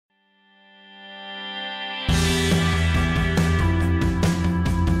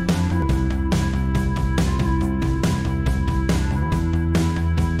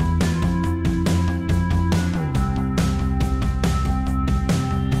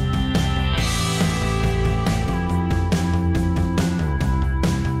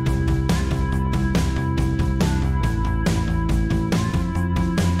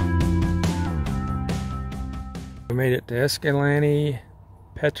made it to Escalante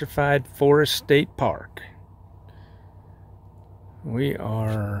Petrified Forest State Park. We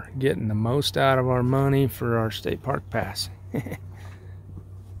are getting the most out of our money for our state park pass. This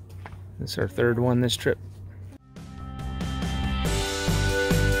is our third one this trip.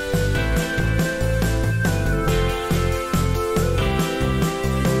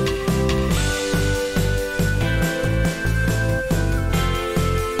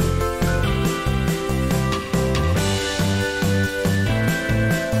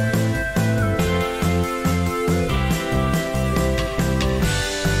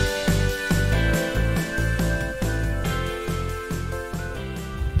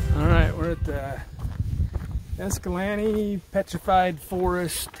 We're at the Escalante Petrified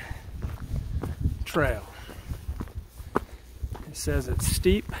Forest Trail. It says it's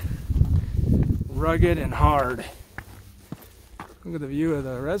steep, rugged, and hard. Look at the view of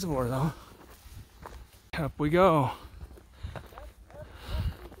the reservoir though. Up we go.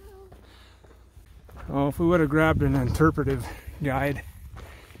 Oh, if we would have grabbed an interpretive guide,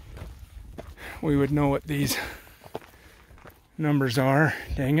 we would know what these numbers are.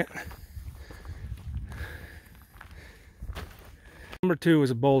 Dang it. Number 2 is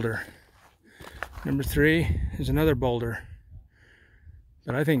a boulder. Number 3 is another boulder.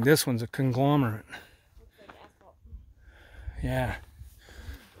 But I think this one's a conglomerate. Yeah.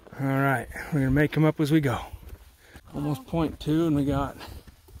 Alright, we're gonna make them up as we go. Almost 0.2 and we got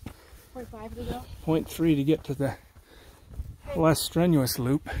 0.5 to go. 0.3 to get to the less strenuous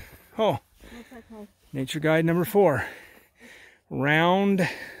loop. Oh, nature guide number 4. Round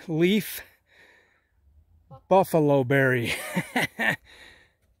leaf buffalo berry.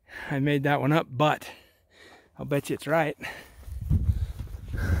 I made that one up, but I'll bet you it's right.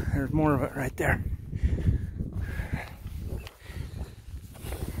 There's more of it right there.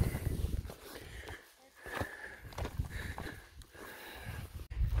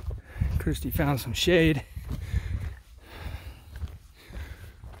 Christy found some shade.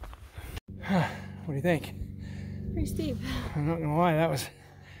 What do you think? Pretty steep. I'm not gonna lie, that was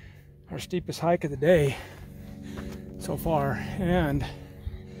our steepest hike of the day so far, and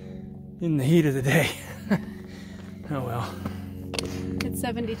in the heat of the day. Oh well. It's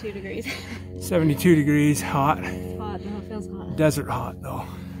 72 degrees. 72 degrees, hot. It's hot, no, it feels hot. Desert hot though.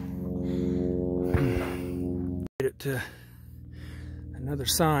 Made it to another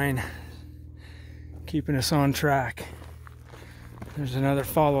sign keeping us on track. There's another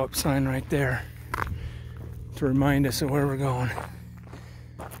follow-up sign right there to remind us of where we're going,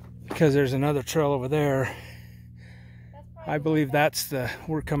 because there's another trail over there. I believe that's the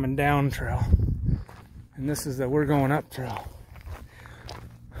we're coming down trail, and this is the we're going up trail.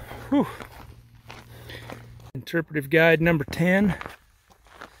 Whew. Interpretive guide number 10.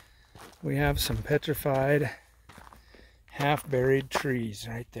 We have some petrified, half-buried trees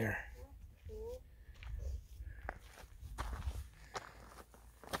right there.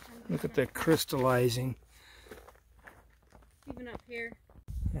 Look at the crystallizing. Even up here.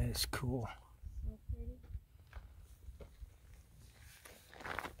 That is cool.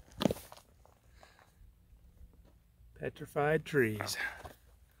 Petrified trees.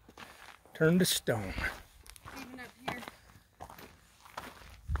 Turned to stone. Even up here.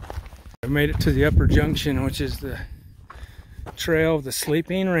 I made it to the upper junction, which is the Trail of the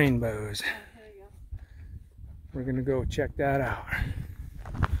Sleeping Rainbows. There you go. We're gonna go check that out.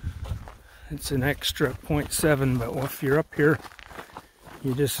 It's an extra 0.7, but if you're up here,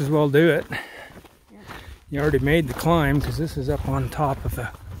 you just as well do it. Yeah. You already made the climb, because this is up on top of the...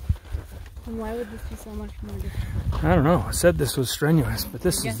 And why would this be so much more difficult? I don't know. I said this was strenuous, but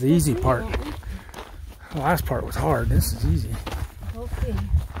this is the easy part. The last part was hard. This is easy. We'll see.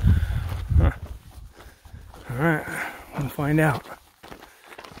 Huh. Alright, we'll find out.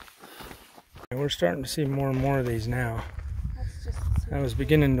 We're starting to see more and more of these now. That's just I was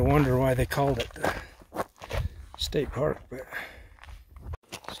beginning to wonder why they called it the state park, but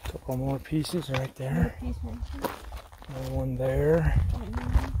there's a couple more pieces right there. Another one there.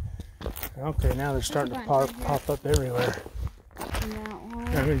 Okay, now they're starting to pop up everywhere.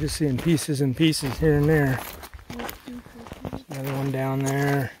 I'm just seeing pieces and pieces here and there. Another one down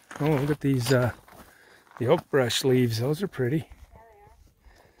there. Oh, look at these the oak brush leaves. Those are pretty.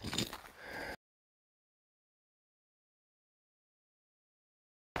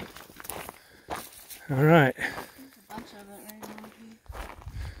 All right.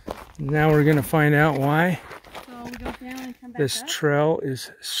 Now we're going to find out why this trail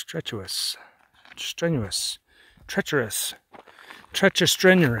is strenuous. Treacherous.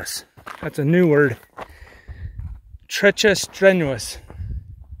 Strenuous. That's a new word. Strenuous.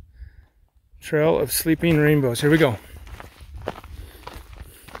 Trail of Sleeping Rainbows. Here we go.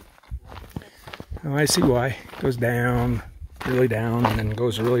 Oh, I see why. It goes down, really down, and then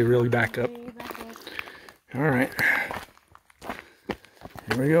goes really, really back up. All right.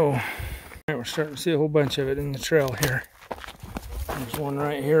 Here we go. All right, we're starting to see a whole bunch of it in the trail here. There's one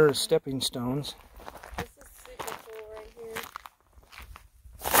right here, is stepping stones. This is super cool right here.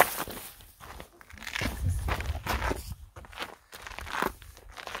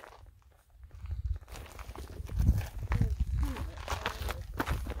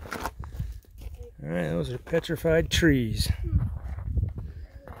 Alright, those are petrified trees.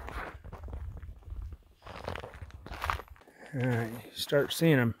 Alright, you start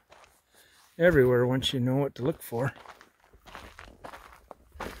seeing them everywhere once you know what to look for.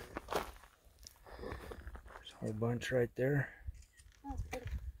 There's a whole bunch right there.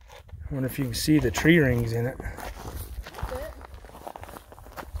 I wonder if you can see the tree rings in it. Right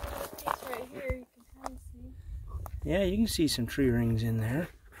here, you can kind of see. Yeah, you can see some tree rings in there.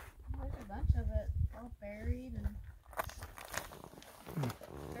 There's a bunch of it all buried, and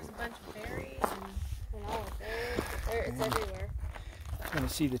there's a bunch of berries and all of it. It's everywhere. Trying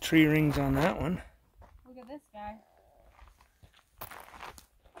to see the tree rings on that one. Look at this guy.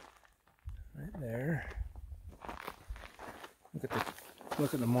 Right there.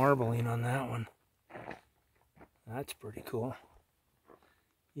 Look at the marbling on that one. That's pretty cool.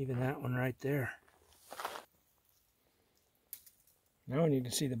 Even that one right there. Now you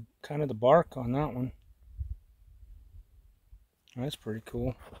can see the kind of the bark on that one. That's pretty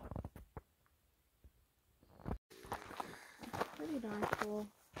cool. Pretty darn cool.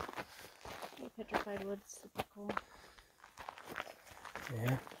 The petrified wood's super cool.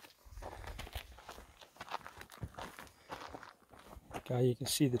 Yeah. God, you can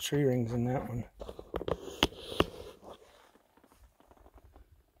see the tree rings in that one.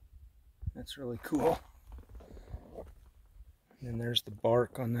 That's really cool. And then there's the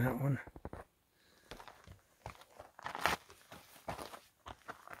bark on that one.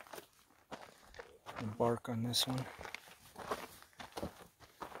 The bark on this one.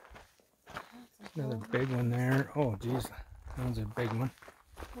 Another big one there. Oh, geez, that one's a big one.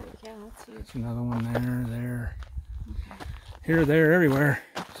 Holy cow, that's huge. There's another one there. Okay. Here, there, everywhere.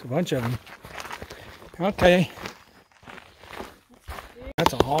 There's a bunch of them. Okay.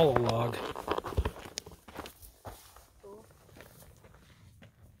 That's a hollow log. Cool.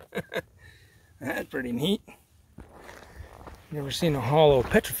 That's pretty neat. Never seen a hollow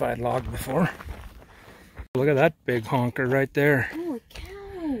petrified log before. Look at that big honker right there. Holy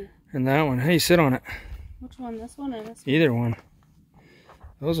cow! And that one. Hey, sit on it. Which one? This one or this one? Either one.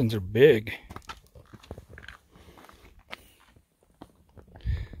 Those ones are big.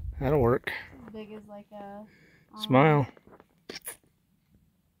 That'll work. As big as like a... Smile.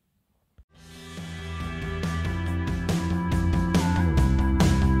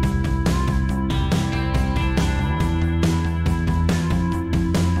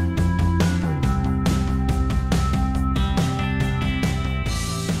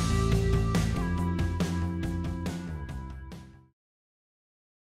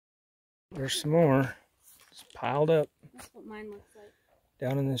 There's some more. It's piled up. That's what mine looks like.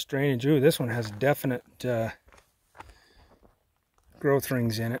 Down in this drainage. Ooh, this one has definite growth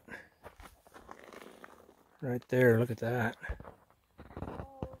rings in it. Right there, look at that.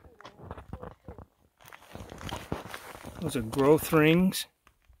 Those are growth rings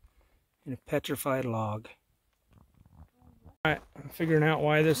in a petrified log. Alright, I'm figuring out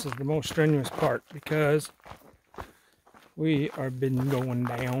why this is the most strenuous part, because we are been going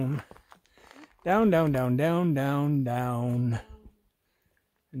down. Down, down, down, down, down, down.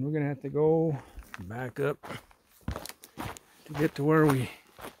 And we're gonna have to go back up to get to where we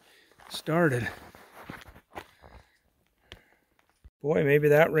started. Boy, maybe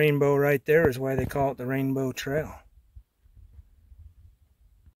that rainbow right there is why they call it the Rainbow Trail.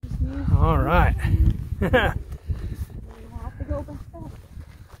 All right. That's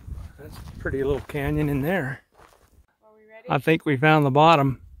a pretty little canyon in there. Are we ready? I think we found the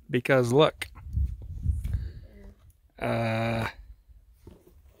bottom because look.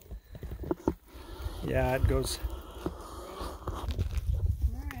 Yeah, it goes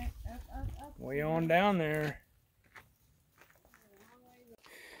Alright, up. way on down there.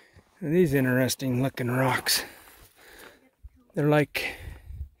 And these interesting looking rocks. They're like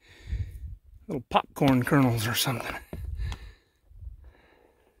little popcorn kernels or something.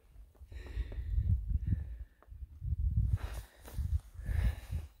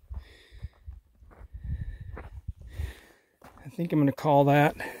 I think I'm going to call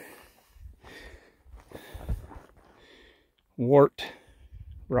that wart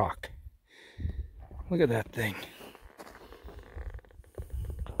rock. Look at that thing.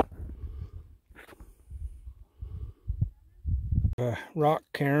 A rock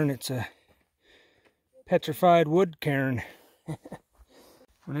cairn, it's a petrified wood cairn.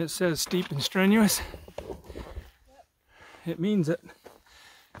 When it says steep and strenuous, it means it,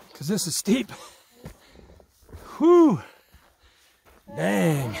 because this is steep. Whew!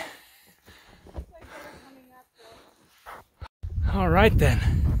 Dang. All right then.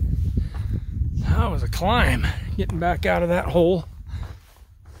 That was a climb, getting back out of that hole.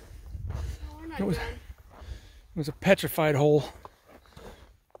 It was a petrified hole.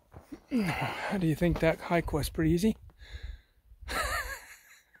 How do you think that hike was? Pretty easy?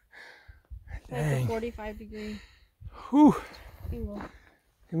 That's a 45-degree Whew. angle.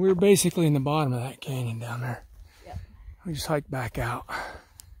 And we were basically in the bottom of that canyon down there. Yep. We just hiked back out.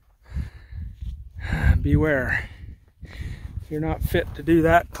 Beware. If you're not fit to do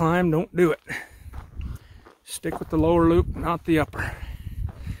that climb, don't do it. Stick with the lower loop, not the upper.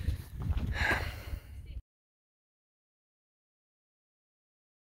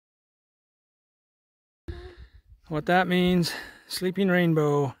 What that means, Sleeping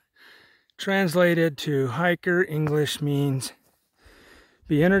Rainbow, translated to hiker English, means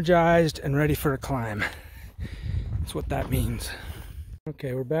be energized and ready for a climb. That's what that means.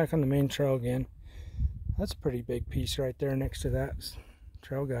 Okay, we're back on the main trail again. That's a pretty big piece right there next to that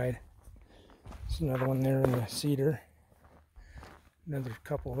trail guide. There's another one there in the cedar. Another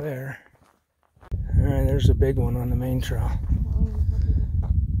couple there. Alright, there's a big one on the main trail.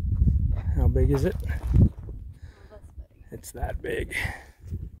 How big is it? It's that big.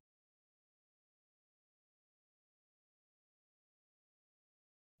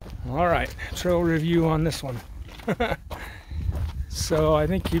 Alright, trail review on this one. So I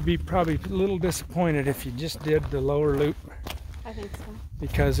think you'd be probably a little disappointed if you just did the lower loop. I think so.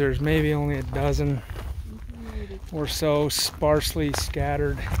 Because there's maybe only a dozen or so sparsely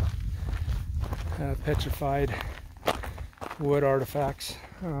scattered petrified wood artifacts.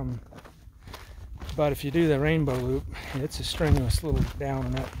 But if you do the rainbow loop, it's a strenuous little down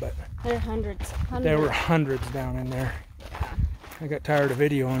and up, but there are hundreds. There were hundreds down in there. I got tired of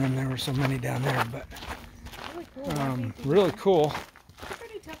videoing them. There were so many down there, but really cool.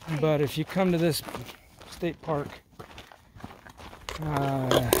 But if you come to this state park,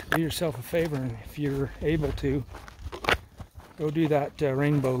 do yourself a favor, and if you're able to, go do that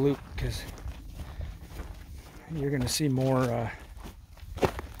rainbow loop, because you're going to see more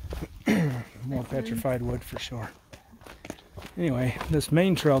more petrified wood for sure. Anyway, this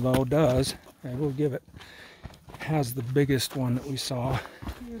main trail though does, I will give it, has the biggest one that we saw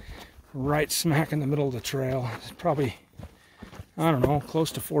right smack in the middle of the trail. It's probably, I don't know,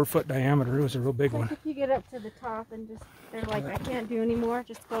 close to 4 foot diameter. It was a real big one. If you get up to the top and just, they're like, I can't do anymore,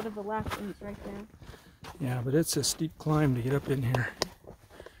 just go to the left and it's right there. Yeah, but it's a steep climb to get up in here,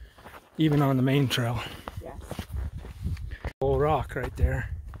 even on the main trail. Yes. Old rock right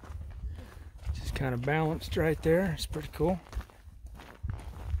there. Just kind of balanced right there. It's pretty cool.